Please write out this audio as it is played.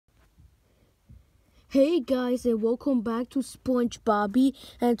Hey guys, and welcome back to SpongeBobby,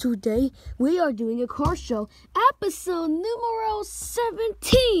 and today we are doing a car show, episode numero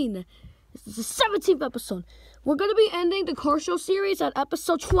 17. This is the 17th episode. We're going to be ending the car show series at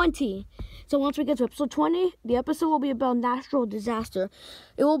episode 20. So once we get to episode 20, the episode will be about natural disaster.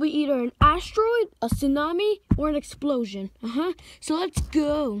 It will be either an asteroid, a tsunami, or an explosion. So let's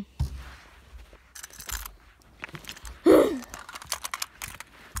go.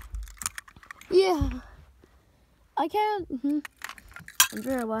 Yeah. I can't.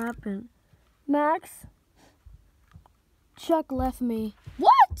 Andrea, what happened? Max? Chuck left me.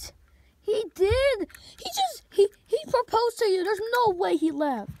 What? He did? He proposed to you. There's no way he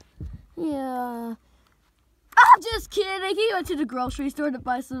left. Yeah. I'm just kidding. He went to the grocery store to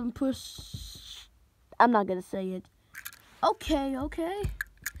buy some push. I'm not gonna say it. Okay.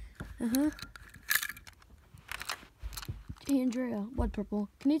 Hey Andrea, what purple?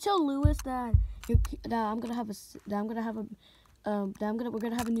 Can you tell Lewis that we're gonna have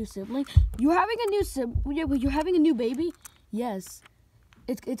a new sibling? You're having a new you're having a new baby? Yes.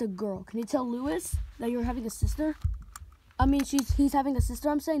 It's a girl. Can you tell Lewis that you're having a sister? I mean, he's having a sister.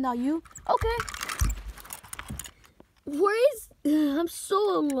 I'm saying, not you. Okay. I'm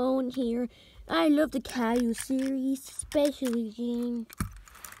so alone here. I love the Caillou series, especially.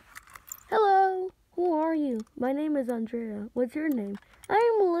 Hello. Who are you? My name is Andrea. What's your name?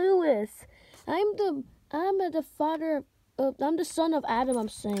 I'm Lewis. I'm the son of Adam, I'm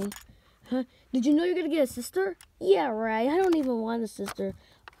saying. Huh? Did you know you're gonna get a sister? Yeah, right. I don't even want a sister.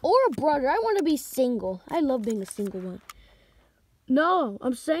 Or a brother. I want to be single. I love being a single one. No,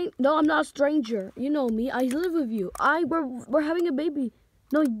 I'm not a stranger. You know me. I live with you. We're having a baby.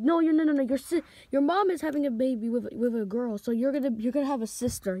 No. Your mom is having a baby with a girl, so you're gonna have a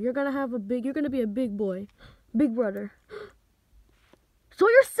sister. You're gonna be a big boy, big brother. So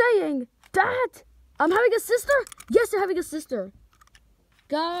you're saying that I'm having a sister? Yes, you're having a sister.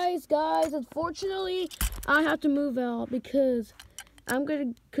 Guys, unfortunately, I have to move out because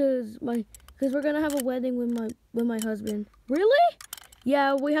we're gonna have a wedding with my husband. Really?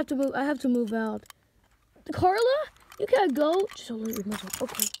 Yeah, we have to move. I have to move out. Carla? You can't go. Just a little bit.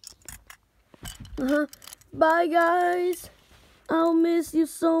 Okay. Bye, guys. I'll miss you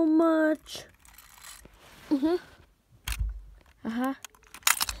so much.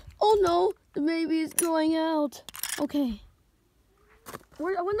 Oh no, the baby is going out. Okay. I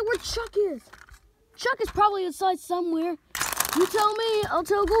wonder where Chuck is. Chuck is probably inside somewhere. You tell me. I'll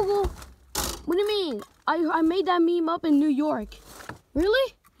tell Google. What do you mean? I made that meme up in New York.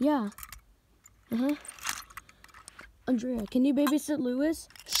 Really? Yeah. Andrea, can you babysit Lewis?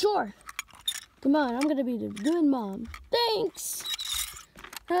 Sure. Come on, I'm gonna be the good mom. Thanks.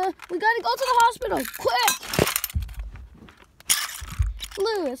 We gotta go to the hospital, quick.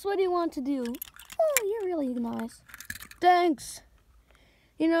 Lewis, what do you want to do? Oh, you're really nice. Thanks.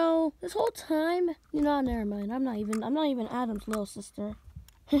 You know, this whole time, never mind. I'm not even Adam's little sister.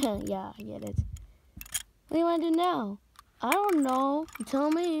 Yeah, I get it. What do you want to do now? I don't know. You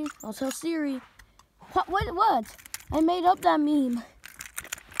tell me. I'll tell Siri. What? I made up that meme.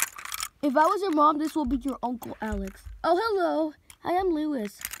 If I was your mom, this will be your Uncle Alex. Oh, hello. I am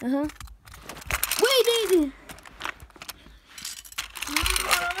Lewis. Waiting.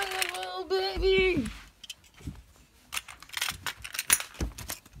 Little baby.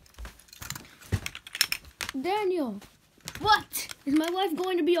 Daniel. What? Is my wife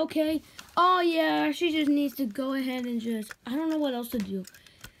going to be okay? Oh, yeah. She just needs to go ahead and I don't know what else to do.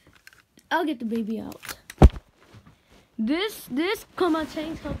 I'll get the baby out. This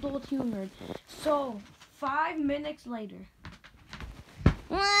contains adult humor. So, 5 minutes later.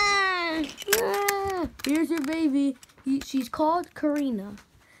 Here's your baby. She's called Karina.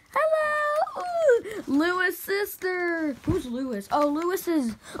 Hello! Lewis' sister. Who's Lewis? Oh, Lewis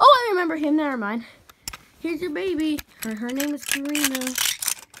is... Oh, I remember him. Never mind. Here's your baby. Her name is Karina.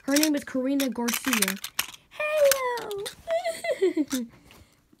 Her name is Karina Garcia. Hello!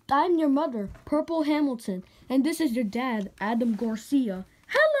 I'm your mother, Purple Hamilton. And this is your dad, Adam Garcia.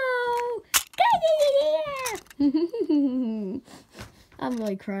 Hello! I'm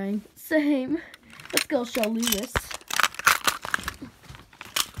really crying. Same. Let's go show Lewis.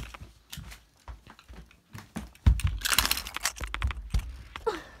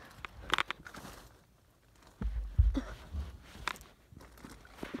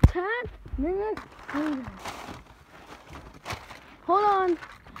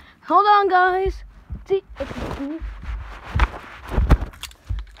 Hold on, guys. See,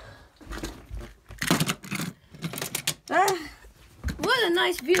 what a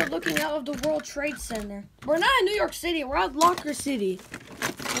nice view looking out of the World Trade Center. We're not in New York City. We're at Locker City.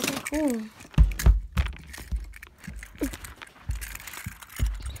 Okay, cool.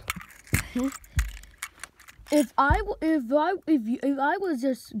 If I was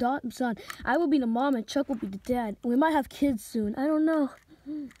your son, I would be the mom and Chuck would be the dad. We might have kids soon. I don't know.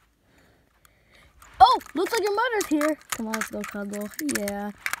 Oh, looks like your mother's here. Come on, let's go cuddle.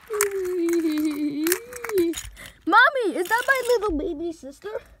 Yeah. Mommy, is that my little baby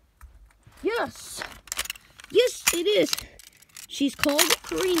sister? Yes. Yes, it is. She's called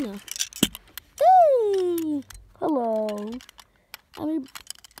Karina. Hey. Hello. I mean,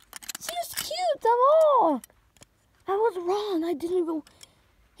 she's cute. Oh, I was wrong. I didn't even...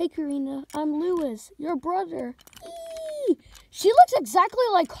 Hey, Karina. I'm Louis, your brother. Eee. She looks exactly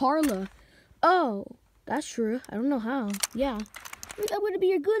like Carla. Oh, that's true. I don't know how. Yeah. I'm going to be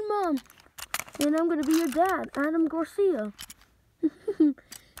your good mom. And I'm going to be your dad, Adam Garcia.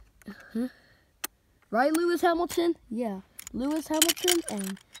 Right, Lewis Hamilton? Yeah. Lewis Hamilton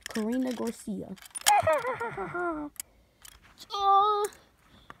and Karina Garcia. Oh,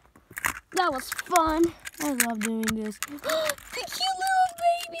 that was fun. I love doing this. The cute little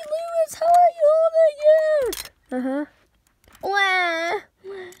baby Lewis. How are you holding it? Wah.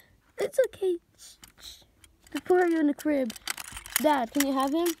 It's okay. I'll put you in the crib. Dad, can you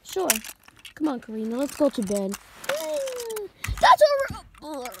have him? Sure. Come on, Karina. Let's go to bed. That's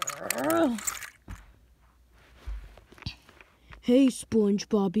over. Hey,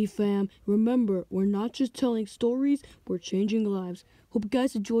 SpongeBob fam. Remember, we're not just telling stories, we're changing lives. Hope you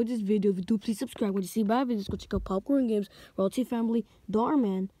guys enjoyed this video. If you do, please subscribe. When you see my videos, go check out Popcorn Games, Royalty Family,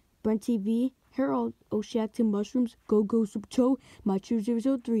 Darman, Brent TV, Harold, Oshactin Mushrooms, Go Super Cho, My True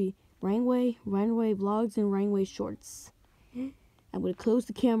 003, Rhineway Vlogs, and Rhineway Shorts. I'm going to close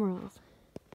the camera off.